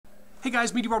Hey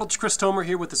guys, Meteorologist Chris Tomer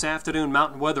here with this afternoon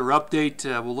mountain weather update.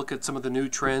 We'll look at some of the new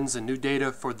trends and new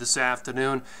data for this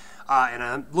afternoon. And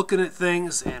I'm looking at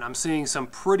things and I'm seeing some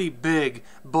pretty big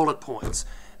bullet points.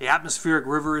 The atmospheric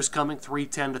river is coming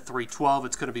 310 to 312.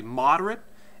 It's going to be moderate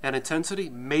in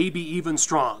intensity, maybe even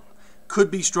strong.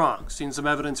 Could be strong. Seen some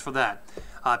evidence for that.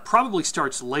 Probably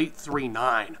starts late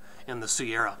 3-9 in the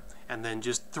Sierra, and then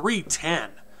just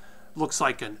 310. Looks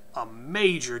like a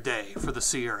major day for the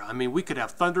Sierra. I mean, we could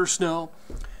have thunder snow.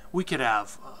 We could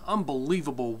have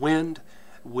unbelievable wind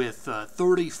with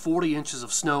 30, 40 inches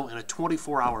of snow in a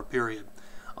 24-hour period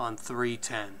on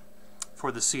 310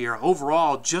 for the Sierra.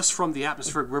 Overall, just from the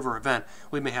atmospheric river event,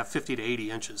 we may have 50 to 80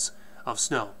 inches of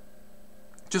snow.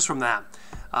 Just from that.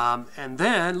 And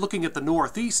then looking at the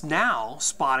northeast now,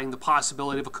 spotting the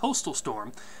possibility of a coastal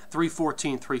storm,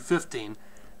 314, 315.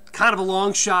 Kind of a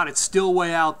long shot. It's still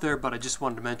way out there, but I just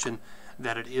wanted to mention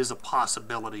that it is a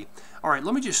possibility. All right,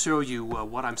 let me just show you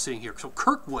what I'm seeing here. So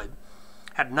Kirkwood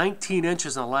had 19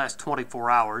 inches in the last 24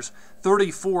 hours,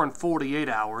 34 in 48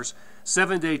 hours.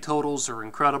 7-day totals are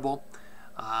incredible.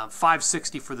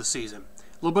 560 for the season.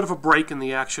 A little bit of a break in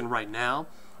the action right now.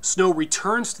 Snow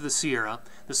returns to the Sierra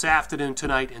this afternoon,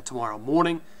 tonight, and tomorrow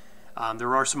morning.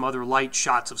 There are some other light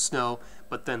shots of snow,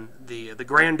 but then the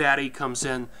granddaddy comes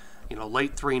in,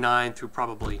 late 3-9 through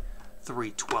probably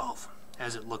 3-12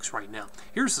 as it looks right now.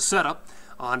 Here's the setup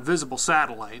on visible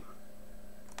satellite.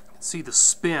 You can see the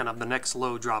spin of the next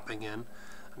low dropping in.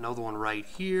 Another one right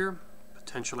here,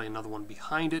 potentially another one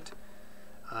behind it.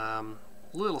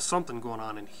 Little something going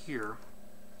on in here.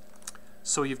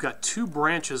 So you've got two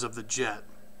branches of the jet.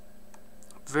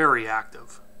 Very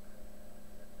active.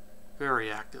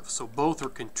 Very active. So both are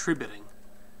contributing.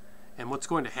 And what's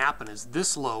going to happen is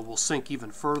this low will sink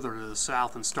even further to the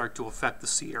south and start to affect the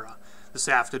Sierra this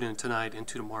afternoon, tonight,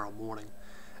 into tomorrow morning.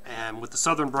 And with the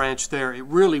southern branch there, it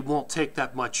really won't take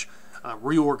that much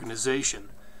reorganization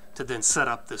to then set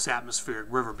up this atmospheric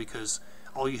river, because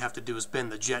all you have to do is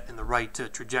bend the jet in the right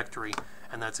trajectory,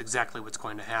 and that's exactly what's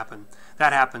going to happen.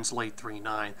 That happens late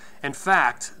 3-9. In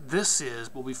fact, this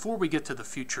is, well, before we get to the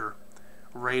future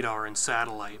radar and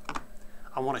satellite,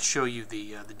 I want to show you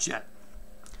the jet.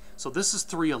 So this is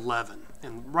 311,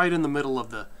 and right in the middle of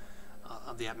the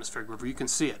atmospheric river, you can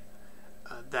see it.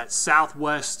 That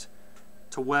southwest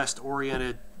to west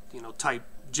oriented, type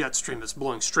jet stream that's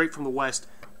blowing straight from the west,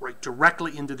 right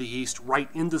directly into the east, right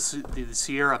into the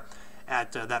Sierra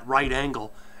at that right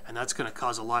angle, and that's going to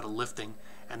cause a lot of lifting,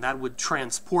 and that would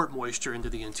transport moisture into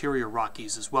the interior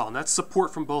Rockies as well, and that's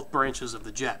support from both branches of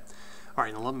the jet. All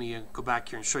right, now let me go back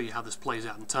here and show you how this plays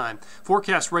out in time.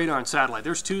 Forecast radar and satellite.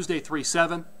 There's Tuesday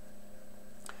 3-7.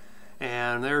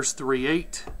 And there's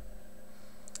 3-8.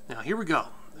 Now here we go.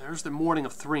 There's the morning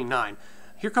of 3-9.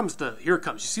 Here it comes.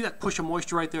 You see that push of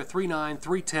moisture right there? 3-9,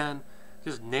 3-10,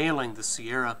 just nailing the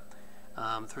Sierra.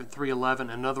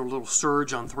 3-11, another little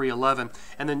surge on 3-11,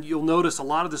 and then you'll notice a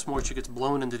lot of this moisture gets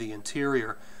blown into the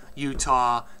interior,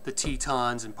 Utah, the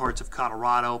Tetons, and parts of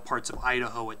Colorado, parts of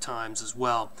Idaho at times as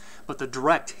well. But the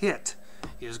direct hit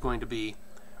is going to be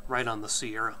right on the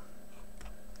Sierra.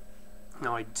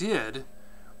 Now I did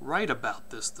write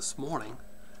about this morning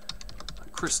on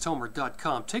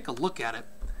christomer.com. Take a look at it.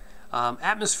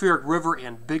 Atmospheric river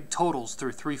and big totals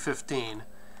through 315.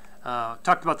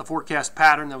 Talked about the forecast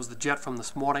pattern. That was the jet from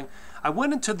this morning. I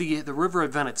went into the river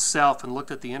event itself and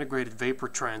looked at the integrated vapor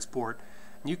transport.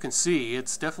 And you can see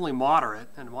it's definitely moderate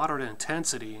in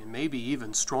intensity, and maybe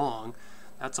even strong.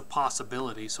 That's a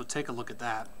possibility, so take a look at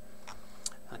that.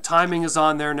 Timing is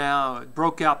on there now. It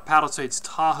broke out Palisades,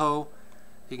 Tahoe.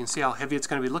 You can see how heavy it's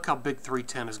going to be. Look how big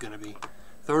 310 is going to be.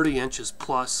 30 inches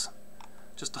plus,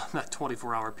 just on that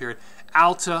 24-hour period.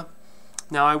 Alta.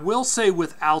 Now, I will say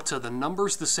with Alta, the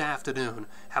numbers this afternoon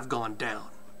have gone down.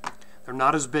 They're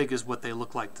not as big as what they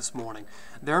look like this morning.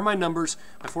 There are my numbers,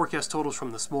 my forecast totals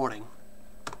from this morning.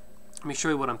 Let me show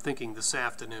you what I'm thinking this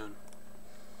afternoon.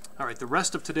 All right, the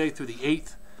rest of today through the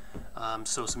 8th.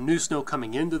 So some new snow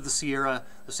coming into the Sierra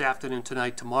this afternoon,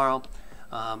 tonight, tomorrow.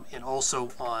 And also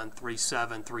on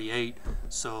 3-7, 3-8,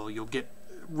 so you'll get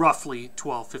roughly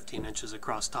 12, 15 inches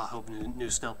across Tahoe new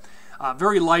snow.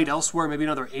 Very light elsewhere, maybe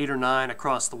another 8 or 9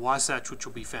 across the Wasatch, which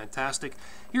will be fantastic.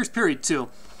 Here's period 2.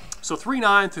 So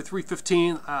 3-9 through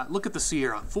 3-15, look at the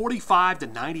Sierra, 45 to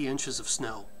 90 inches of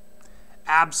snow.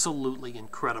 Absolutely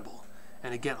incredible.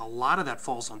 And again, a lot of that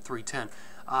falls on 310.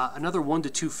 Another 1 to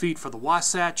 2 feet for the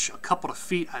Wasatch, a couple of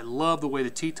feet. I love the way the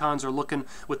Tetons are looking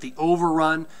with the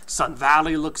overrun. Sun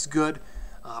Valley looks good.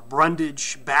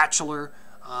 Brundage, Bachelor,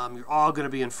 you're all going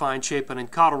to be in fine shape. And in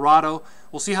Colorado,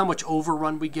 we'll see how much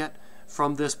overrun we get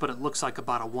from this, but it looks like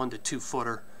about a 1 to 2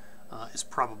 footer is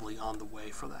probably on the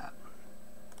way for that.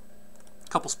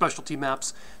 couple specialty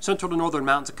maps. Central to northern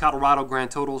mountains of Colorado, grand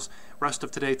totals rest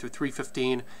of today through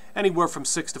 3:15, anywhere from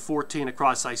 6 to 14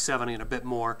 across I-70 and a bit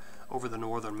more over the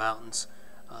northern mountains.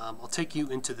 I'll take you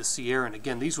into the Sierra, and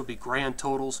again, these will be grand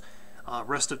totals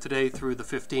rest of today through the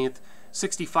 15th.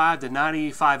 65 to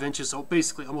 95 inches, so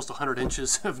basically almost 100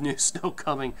 inches of new snow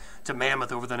coming to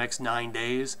Mammoth over the next 9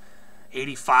 days.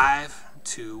 85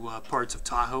 to parts of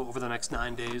Tahoe over the next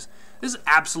 9 days. This is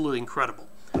absolutely incredible.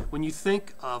 When you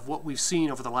think of what we've seen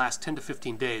over the last 10 to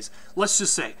 15 days, let's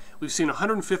just say we've seen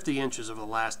 150 inches over the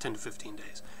last 10 to 15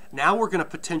 days. Now we're going to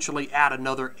potentially add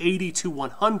another 80 to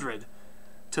 100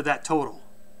 to that total.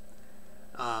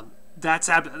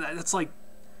 That's like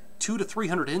 200 to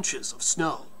 300 inches of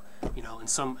snow, you know, in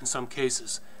some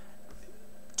cases.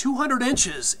 200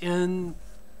 inches in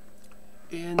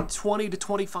 20 to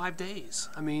 25 days.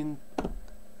 I mean,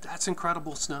 that's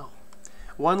incredible snow.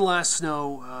 One last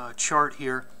snow chart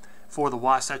here for the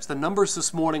Wasatch. The numbers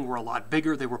this morning were a lot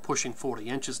bigger. They were pushing 40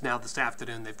 inches. Now this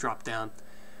afternoon they've dropped down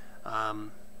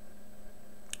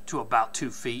to about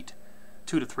 2 feet,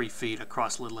 2 to 3 feet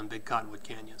across Little and Big Cottonwood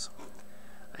Canyons.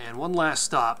 And one last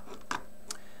stop.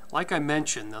 Like I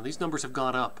mentioned, now these numbers have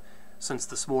gone up since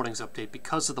this morning's update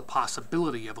because of the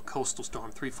possibility of a coastal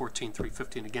storm, 314,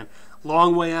 315. Again,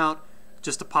 long way out,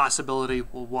 just a possibility.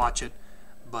 We'll watch it,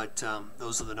 but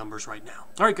those are the numbers right now.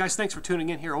 All right, guys, thanks for tuning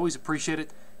in here. Always appreciate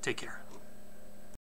it. Take care.